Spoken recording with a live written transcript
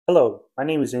Hello, my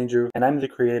name is Andrew, and I'm the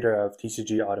creator of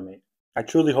TCG Automate. I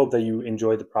truly hope that you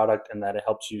enjoy the product and that it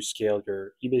helps you scale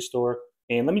your eBay store.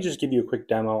 And let me just give you a quick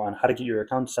demo on how to get your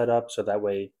account set up so that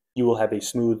way you will have a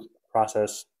smooth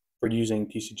process for using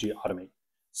TCG Automate.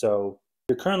 So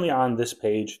you're currently on this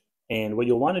page, and what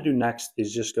you'll want to do next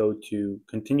is just go to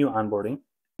Continue Onboarding.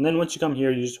 And then once you come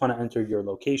here, you just want to enter your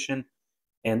location.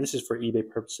 And this is for eBay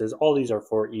purposes. All these are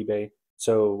for eBay.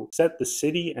 So set the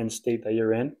city and state that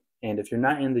you're in. And if you're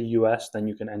not in the US, then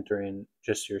you can enter in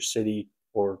just your city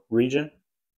or region.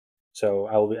 So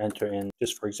I will enter in,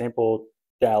 just for example,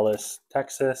 Dallas,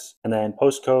 Texas. And then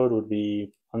postcode would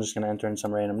be, I'm just going to enter in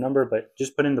some random number, but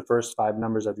just put in the first 5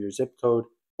 numbers of your zip code.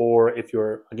 Or if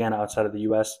you're, again, outside of the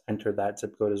US, enter that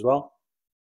zip code as well.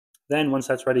 Then once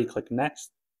that's ready, click Next.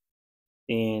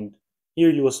 And here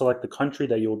you will select the country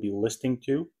that you will be listing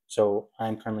to. So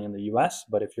I'm currently in the US,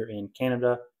 but if you're in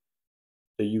Canada,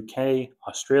 the UK,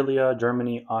 Australia,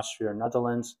 Germany, Austria,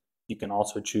 Netherlands, you can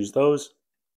also choose those.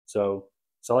 So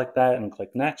select that and click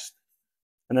Next.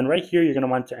 And then right here, you're going to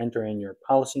want to enter in your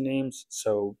policy names.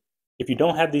 So if you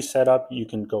don't have these set up, you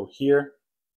can go here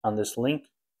on this link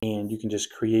and you can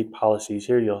just create policies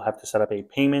here. You'll have to set up a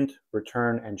payment,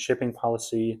 return, and shipping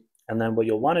policy. And then what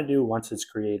you'll want to do once it's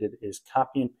created is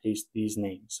copy and paste these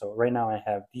names. So right now I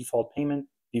have default payment,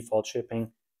 default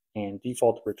shipping, and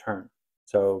default return.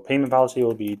 So payment policy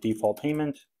will be default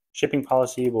payment, shipping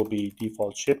policy will be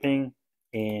default shipping,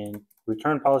 and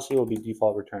return policy will be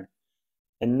default return.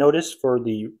 And notice for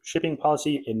the shipping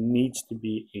policy, it needs to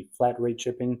be a flat rate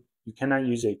shipping. You cannot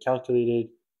use a calculated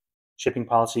shipping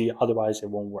policy, otherwise it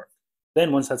won't work.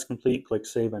 Then once that's complete, click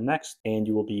Save and Next, and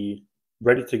you will be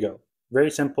ready to go.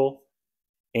 Very simple.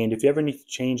 And if you ever need to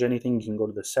change anything, you can go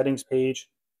to the settings page.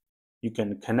 You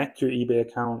can connect your eBay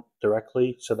account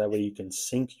directly so that way you can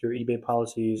sync your eBay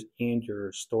policies and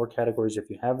your store categories if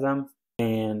you have them.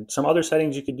 And some other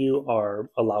settings you could do are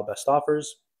allow best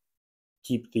offers,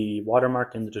 keep the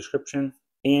watermark in the description,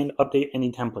 and update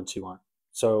any templates you want.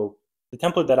 So the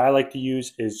template that I like to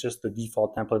use is just the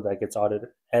default template that gets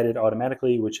added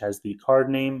automatically, which has the card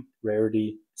name,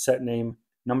 rarity, set name,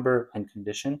 number, and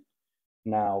condition.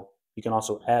 Now, you can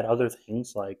also add other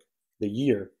things like the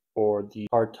year, or the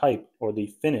card type, or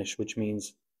the finish, which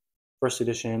means first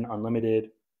edition, unlimited,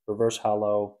 reverse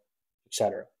hollow,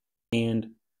 etc. And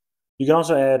you can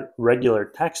also add regular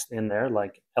text in there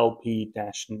like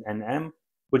LP-NM,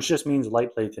 which just means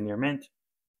light plate to near mint,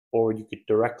 or you could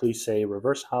directly say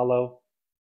reverse hollow,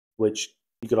 which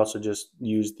you could also just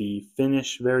use the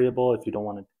finish variable if you don't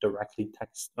want to directly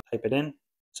type it in.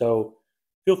 So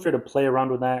feel free to play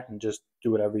around with that and just do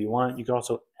whatever you want. You can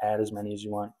also add as many as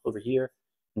you want over here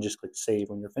and just click Save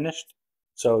when you're finished.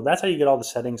 So that's how you get all the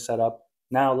settings set up.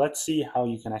 Now let's see how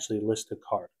you can actually list a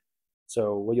card.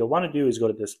 So what you'll want to do is go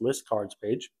to this List Cards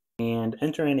page and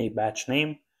enter in a batch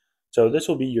name. So this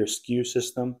will be your SKU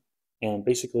system. And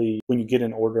basically, when you get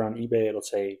an order on eBay, it'll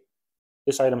say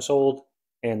this item sold,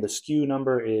 and the SKU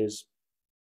number is,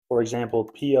 for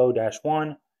example,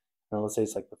 PO-1. And let's say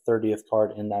it's like the 30th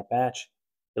card in that batch.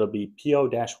 It'll be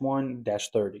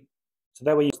PO-1-30. So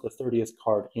that way you use the 30th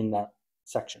card in that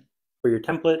section. For your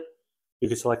template, you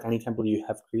can select any template you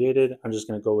have created. I'm just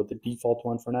going to go with the default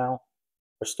one for now.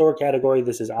 For store category,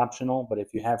 this is optional, but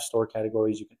if you have store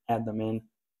categories, you can add them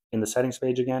in the settings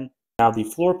page again. Now the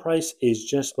floor price is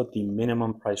just what the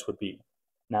minimum price would be.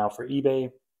 Now for eBay,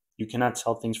 you cannot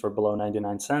sell things for below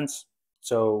 99 cents.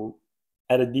 So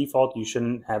at a default, you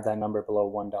shouldn't have that number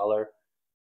below $1.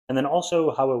 And then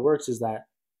also how it works is that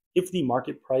if the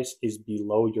market price is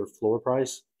below your floor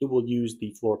price, it will use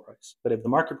the floor price. But if the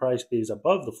market price is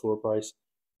above the floor price,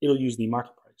 it'll use the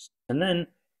market price. And then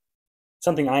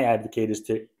something I advocate is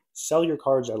to sell your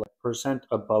cards at like percent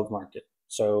above market.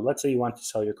 So let's say you want to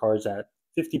sell your cards at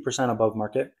 50% above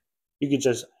market. You could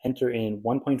just enter in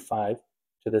 1.5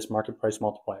 to this market price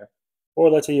multiplier. Or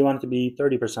let's say you want it to be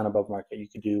 30% above market. You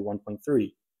could do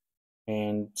 1.3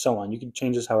 and so on. You can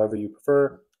change this however you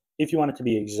prefer. If you want it to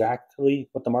be exactly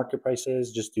what the market price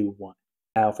is, just do 1.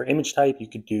 Now for image type, you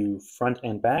could do front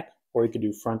and back, or you could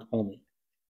do front only.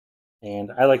 And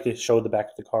I like to show the back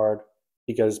of the card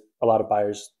because a lot of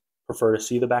buyers prefer to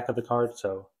see the back of the card,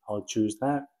 so I'll choose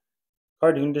that.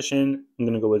 Card condition, I'm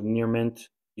going to go with near mint.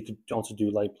 You could also do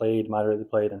light played, moderately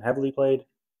played, and heavily played.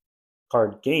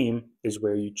 Card game is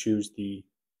where you choose the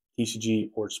TCG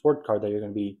or sport card that you're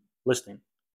going to be listing.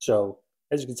 So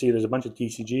as you can see, there's a bunch of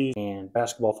TCGs and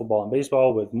basketball, football, and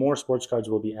baseball, with more sports cards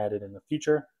will be added in the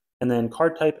future. And then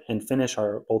card type and finish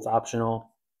are both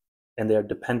optional, and they're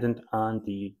dependent on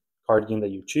the card game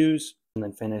that you choose. And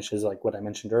then finish is like what I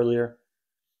mentioned earlier.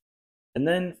 And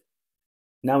then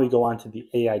Now we go on to the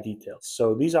AI details.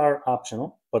 So these are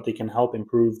optional, but they can help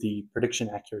improve the prediction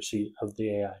accuracy of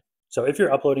the AI. So if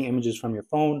you're uploading images from your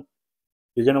phone,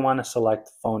 you're going to want to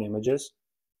select phone images.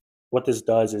 What this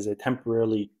does is it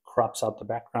temporarily crops out the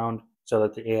background so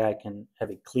that the AI can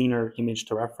have a cleaner image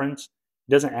to reference.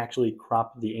 It doesn't actually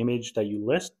crop the image that you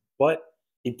list, but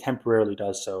it temporarily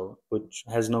does so, which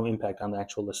has no impact on the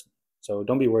actual listing. So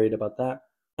don't be worried about that.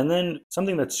 And then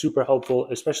something that's super helpful,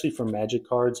 especially for magic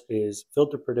cards, is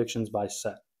filter predictions by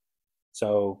set.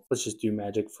 So let's just do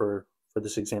magic for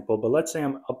this example. But let's say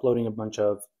I'm uploading a bunch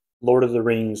of Lord of the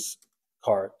Rings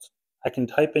cards. I can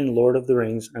type in Lord of the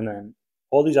Rings and then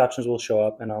all these options will show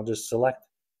up and I'll just select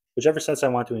whichever sets I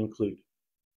want to include.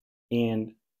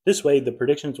 And this way the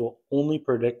predictions will only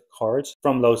predict cards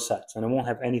from those sets and it won't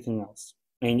have anything else.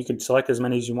 And you could select as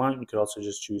many as you want. You could also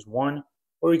just choose one,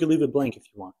 or you could leave it blank if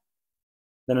you want.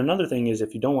 Then another thing is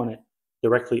if you don't want to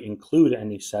directly include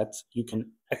any sets, you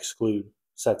can exclude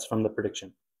sets from the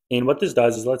prediction. And what this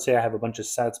does is, let's say I have a bunch of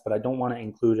sets, but I don't want to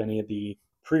include any of the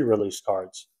pre-release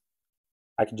cards.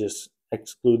 I can just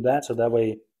exclude that, so that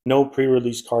way no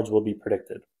pre-release cards will be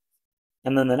predicted.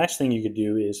 And then the next thing you could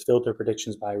do is filter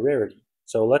predictions by rarity.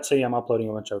 So let's say I'm uploading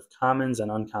a bunch of commons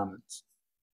and uncommons.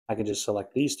 I can just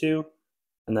select these two,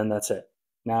 and then that's it.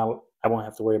 Now I won't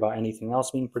have to worry about anything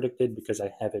else being predicted because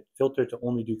I have it filtered to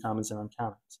only do commons and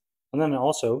uncommons. And then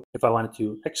also, if I wanted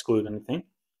to exclude anything,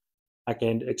 I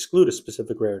can exclude a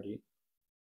specific rarity.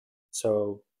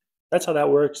 So that's how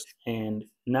that works. And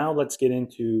now let's get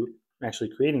into actually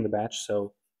creating the batch.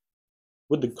 So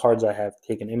with the cards I have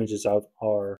taken images of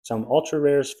are some ultra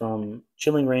rares from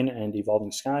Chilling Reign and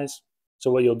Evolving Skies. So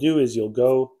what you'll do is you'll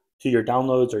go to your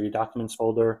downloads or your documents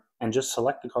folder and just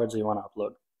select the cards that you want to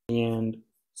upload. And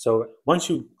so once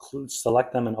you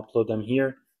select them and upload them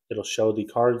here, it'll show the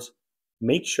cards.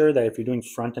 Make sure that if you're doing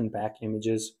front and back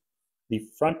images, the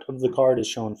front of the card is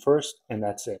shown first and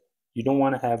that's it. You don't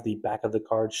want to have the back of the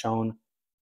card shown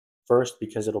first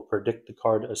because it'll predict the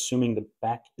card assuming the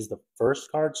back is the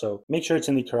first card. So make sure it's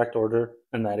in the correct order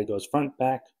and that it goes front,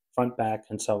 back,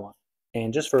 and so on.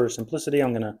 And just for simplicity,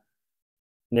 I'm going to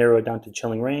narrow it down to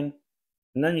Chilling Reign,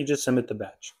 and then you just submit the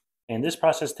batch. And this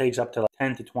process takes up to like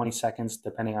 10 to 20 seconds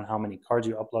depending on how many cards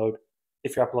you upload.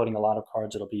 If you're uploading a lot of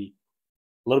cards, it'll be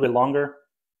a little bit longer.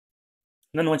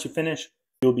 And then once you finish,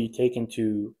 you'll be taken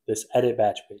to this edit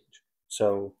batch page.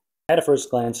 So at a first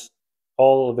glance,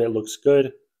 all of it looks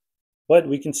good, but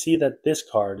we can see that this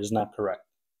card is not correct.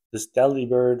 This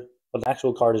Delibird, well, the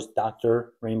actual card is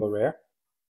Dr. Rainbow Rare,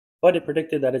 but it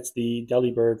predicted that it's the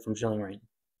Delibird from Chilling Reign.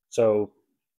 So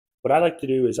what I like to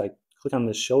do is I click on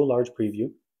this Show Large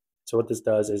Preview. So what this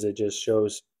does is it just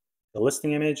shows the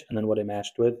listing image and then what it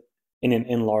matched with in an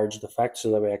enlarged effect,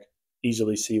 so that way I can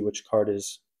easily see which card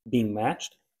is being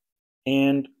matched.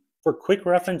 And for quick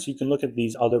reference, you can look at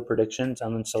these other predictions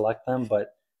and then select them.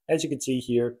 But as you can see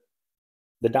here,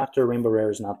 the Dr. Rainbow Rare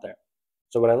is not there.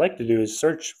 So what I like to do is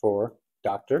search for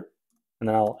Doctor, and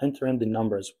then I'll enter in the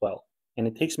number as well. And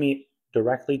it takes me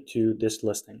directly to this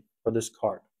listing for this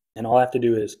card. And all I have to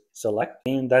do is select,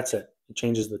 and that's it. It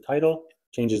changes the title,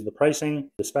 changes the pricing,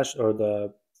 the special or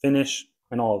the finish,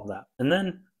 and all of that. And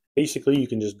then basically you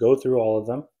can just go through all of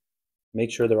them, make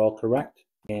sure they're all correct.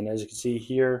 And as you can see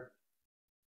here,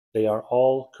 they are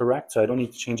all correct, so I don't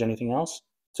need to change anything else.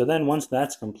 So then once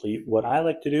that's complete, what I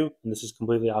like to do, and this is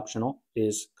completely optional,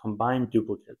 is combine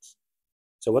duplicates.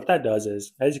 So what that does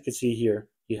is, as you can see here,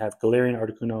 you have Galarian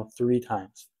Articuno 3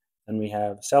 times, and we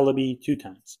have Celebi 2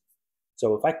 times.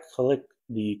 So if I click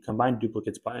the Combine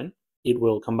Duplicates button, it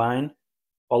will combine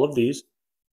all of these,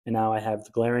 and now I have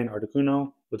the Galarian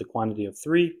Articuno with a quantity of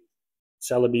 3,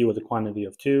 Celebi with a quantity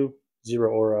of 2,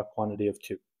 Zeraora quantity of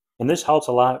 2. And this helps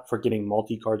a lot for getting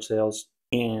multi-card sales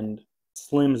and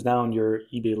slims down your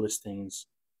eBay listings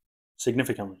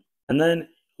significantly. And then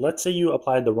let's say you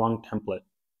applied the wrong template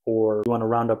or you want to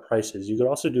round up prices. You could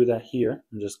also do that here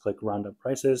and just click round up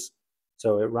prices.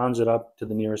 So it rounds it up to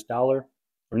the nearest dollar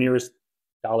or nearest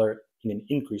dollar in an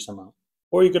increase amount.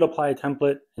 Or you could apply a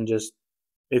template and just,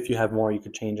 if you have more, you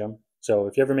could change them. So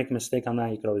if you ever make a mistake on that,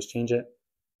 you could always change it.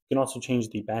 You can also change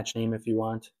the batch name if you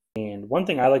want. And one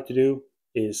thing I like to do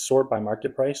is sort by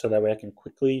market price, so that way I can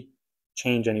quickly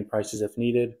change any prices if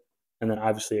needed, and then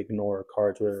obviously ignore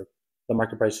cards where the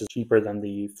market price is cheaper than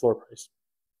the floor price.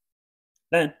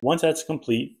 Then once that's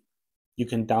complete, you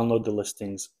can download the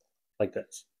listings like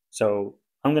this. So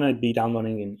I'm going to be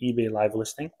downloading an eBay live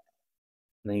listing,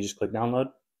 and then you just click download.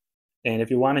 And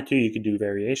if you wanted to, you could do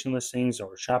variation listings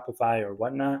or Shopify or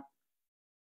whatnot.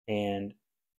 And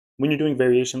when you're doing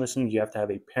variation listings, you have to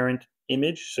have a parent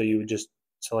image, so you would just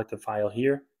select a file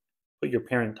here, put your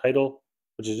parent title,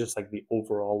 which is just like the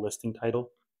overall listing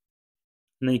title.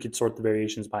 And then you could sort the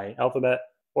variations by alphabet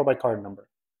or by card number.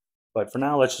 But for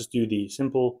now, let's just do the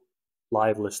simple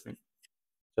live listing.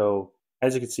 So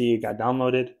as you can see, it got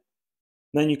downloaded.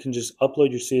 Then you can just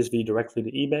upload your CSV directly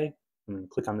to eBay and then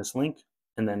click on this link.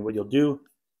 And then what you'll do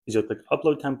is you'll click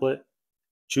upload template,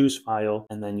 choose file,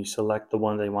 and then you select the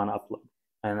one they want to upload.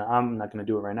 And I'm not going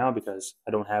to do it right now because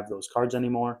I don't have those cards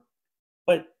anymore.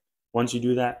 But once you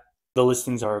do that, the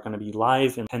listings are going to be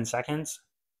live in 10 seconds,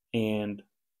 and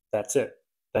that's it.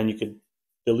 Then you could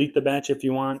delete the batch if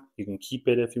you want. You can keep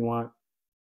it if you want.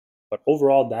 But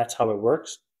overall, that's how it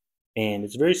works. And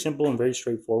it's very simple and very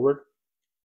straightforward.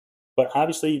 But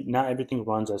obviously, not everything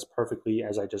runs as perfectly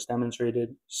as I just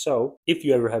demonstrated. So if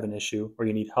you ever have an issue or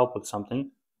you need help with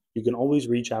something, you can always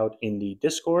reach out in the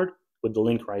Discord with the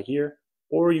link right here,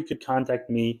 or you could contact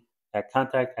me at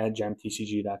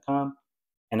contact@gemtcg.com,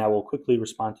 and I will quickly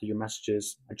respond to your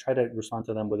messages. I try to respond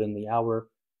to them within the hour,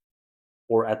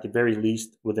 or at the very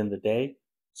least within the day.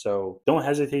 So don't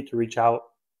hesitate to reach out,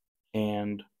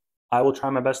 and I will try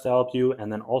my best to help you.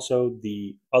 And then also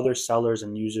the other sellers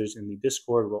and users in the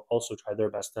Discord will also try their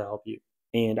best to help you.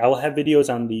 And I will have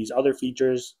videos on these other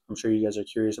features. I'm sure you guys are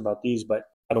curious about these, but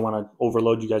I don't want to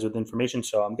overload you guys with information.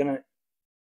 So I'm going to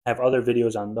have other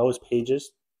videos on those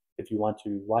pages if you want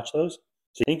to watch those.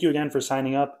 So thank you again for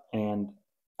signing up, and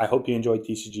I hope you enjoyed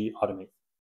TCG Automate.